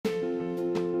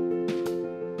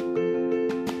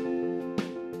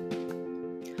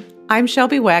I'm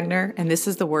Shelby Wagner, and this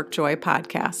is the Work Joy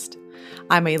podcast.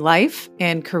 I'm a life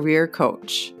and career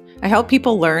coach. I help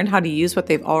people learn how to use what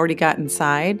they've already got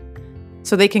inside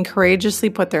so they can courageously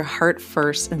put their heart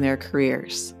first in their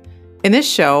careers. In this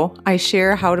show, I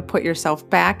share how to put yourself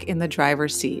back in the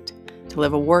driver's seat to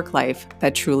live a work life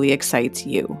that truly excites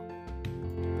you.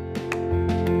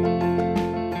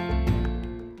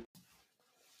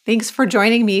 Thanks for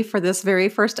joining me for this very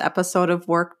first episode of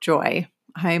Work Joy.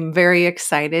 I'm very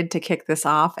excited to kick this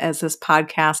off as this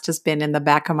podcast has been in the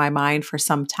back of my mind for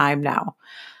some time now.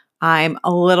 I'm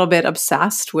a little bit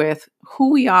obsessed with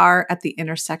who we are at the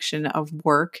intersection of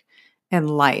work and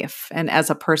life. And as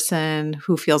a person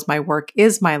who feels my work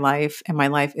is my life and my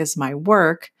life is my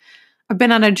work, I've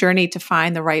been on a journey to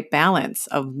find the right balance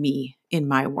of me in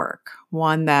my work,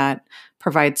 one that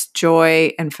provides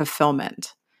joy and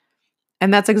fulfillment.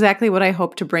 And that's exactly what I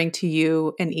hope to bring to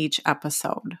you in each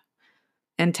episode.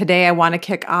 And today I want to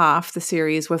kick off the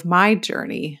series with my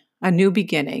journey, a new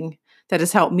beginning that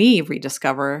has helped me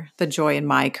rediscover the joy in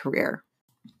my career.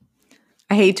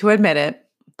 I hate to admit it,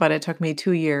 but it took me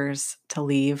 2 years to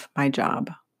leave my job.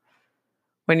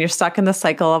 When you're stuck in the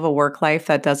cycle of a work life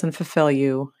that doesn't fulfill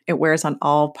you, it wears on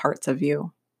all parts of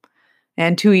you.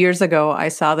 And 2 years ago, I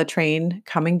saw the train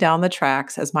coming down the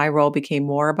tracks as my role became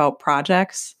more about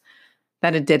projects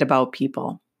than it did about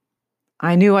people.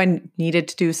 I knew I needed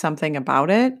to do something about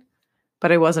it,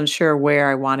 but I wasn't sure where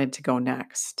I wanted to go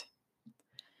next.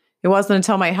 It wasn't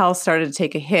until my health started to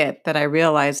take a hit that I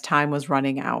realized time was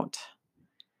running out.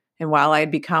 And while I had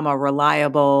become a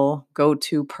reliable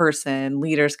go-to person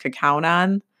leaders could count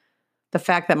on, the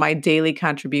fact that my daily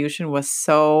contribution was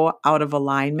so out of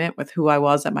alignment with who I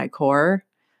was at my core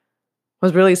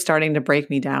was really starting to break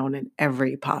me down in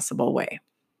every possible way.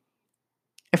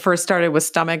 It first started with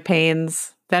stomach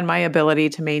pains, then my ability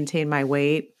to maintain my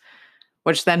weight,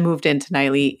 which then moved into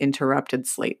nightly interrupted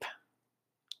sleep.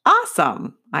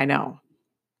 Awesome, I know.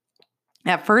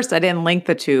 At first, I didn't link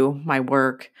the two, my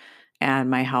work and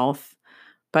my health,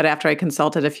 but after I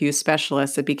consulted a few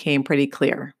specialists, it became pretty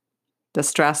clear. The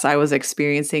stress I was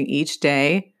experiencing each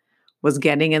day was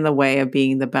getting in the way of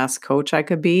being the best coach I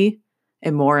could be,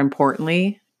 and more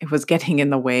importantly, it was getting in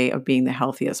the way of being the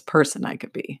healthiest person I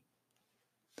could be.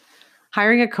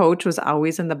 Hiring a coach was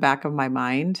always in the back of my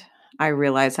mind. I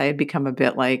realized I had become a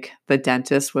bit like the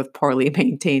dentist with poorly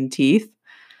maintained teeth.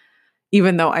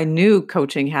 Even though I knew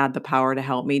coaching had the power to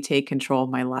help me take control of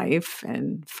my life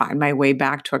and find my way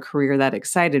back to a career that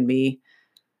excited me,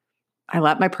 I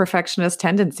let my perfectionist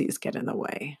tendencies get in the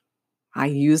way. I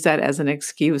used that as an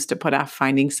excuse to put off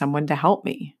finding someone to help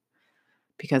me.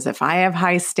 Because if I have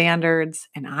high standards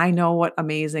and I know what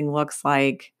amazing looks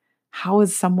like, how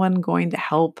is someone going to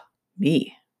help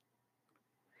me?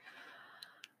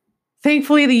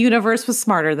 Thankfully, the universe was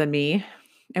smarter than me,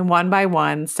 and one by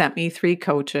one sent me 3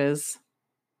 coaches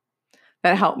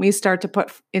that helped me start to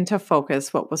put into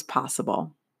focus what was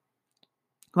possible.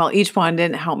 While each one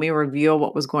didn't help me reveal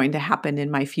what was going to happen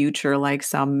in my future like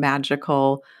some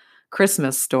magical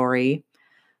Christmas story,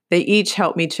 they each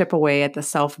helped me chip away at the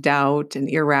self-doubt and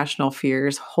irrational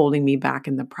fears holding me back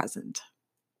in the present.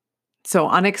 So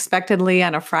unexpectedly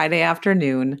on a Friday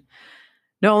afternoon,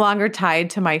 no longer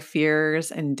tied to my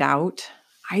fears and doubt,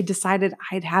 I decided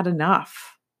I'd had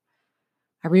enough.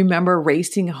 I remember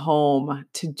racing home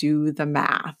to do the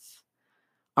math,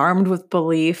 armed with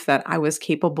belief that I was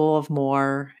capable of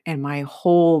more and my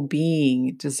whole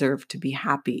being deserved to be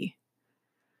happy.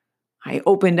 I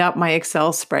opened up my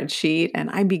Excel spreadsheet and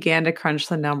I began to crunch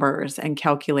the numbers and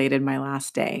calculated my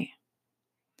last day.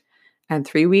 And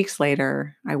 3 weeks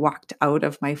later, I walked out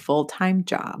of my full-time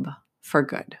job for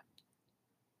good.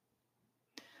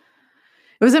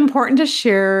 It was important to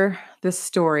share this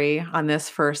story on this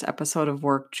first episode of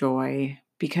Work Joy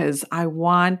because I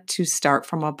want to start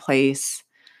from a place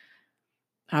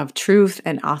of truth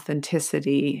and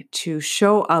authenticity to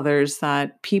show others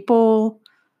that people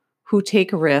who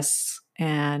take risks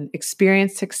and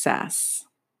experience success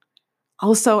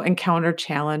also encounter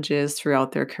challenges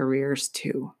throughout their careers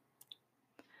too.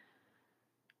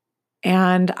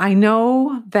 And I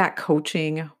know that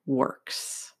coaching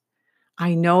works.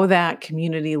 I know that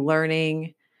community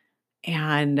learning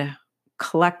and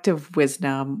collective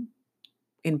wisdom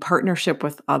in partnership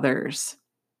with others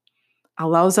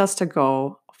allows us to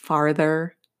go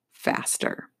farther,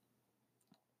 faster.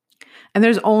 And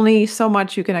there's only so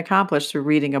much you can accomplish through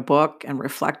reading a book and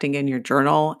reflecting in your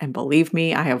journal. And believe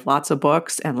me, I have lots of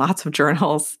books and lots of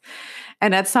journals.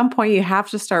 And at some point, you have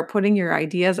to start putting your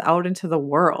ideas out into the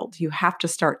world. You have to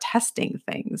start testing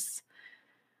things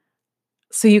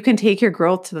so you can take your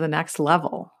growth to the next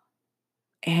level.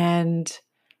 And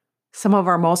Some of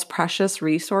our most precious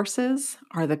resources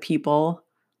are the people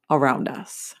around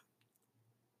us.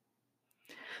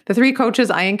 The 3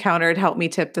 coaches I encountered helped me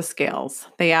tip the scales.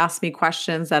 They asked me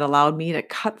questions that allowed me to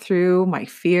cut through my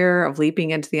fear of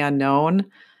leaping into the unknown,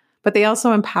 but they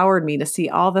also empowered me to see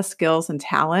all the skills and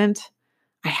talent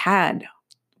I had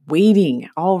waiting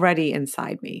already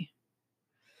inside me.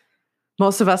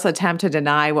 Most of us attempt to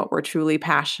deny what we're truly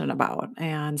passionate about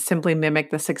and simply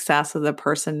mimic the success of the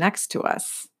person next to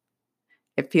us.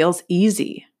 It feels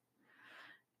easy.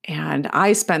 And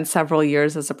I spent several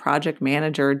years as a project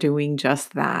manager doing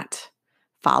just that,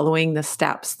 following the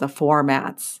steps, the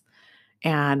formats,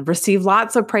 and received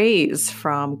lots of praise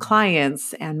from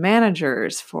clients and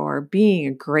managers for being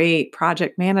a great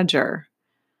project manager.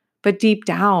 But deep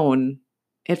down,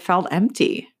 it felt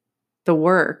empty. The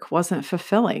work wasn't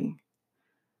fulfilling.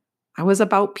 I was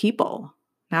about people,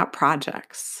 not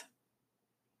projects.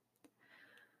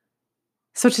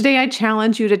 So today I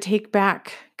challenge you to take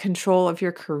back control of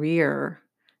your career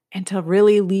and to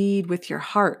really lead with your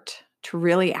heart, to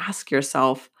really ask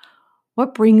yourself,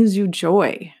 what brings you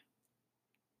joy?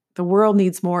 The world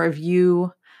needs more of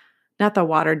you, not the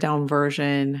watered down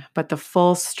version, but the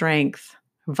full strength,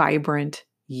 vibrant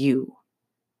you.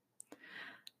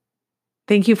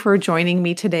 Thank you for joining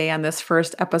me today on this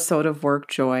first episode of Work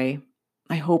Joy.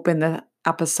 I hope in the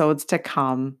episodes to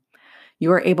come,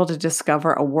 you are able to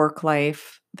discover a work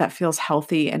life that feels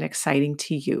healthy and exciting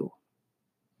to you.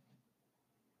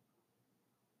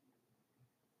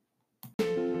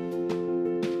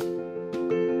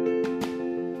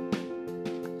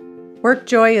 Work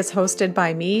Joy is hosted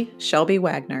by me, Shelby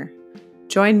Wagner.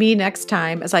 Join me next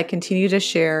time as I continue to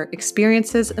share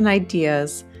experiences and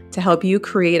ideas to help you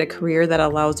create a career that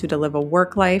allows you to live a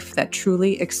work life that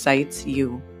truly excites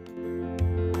you.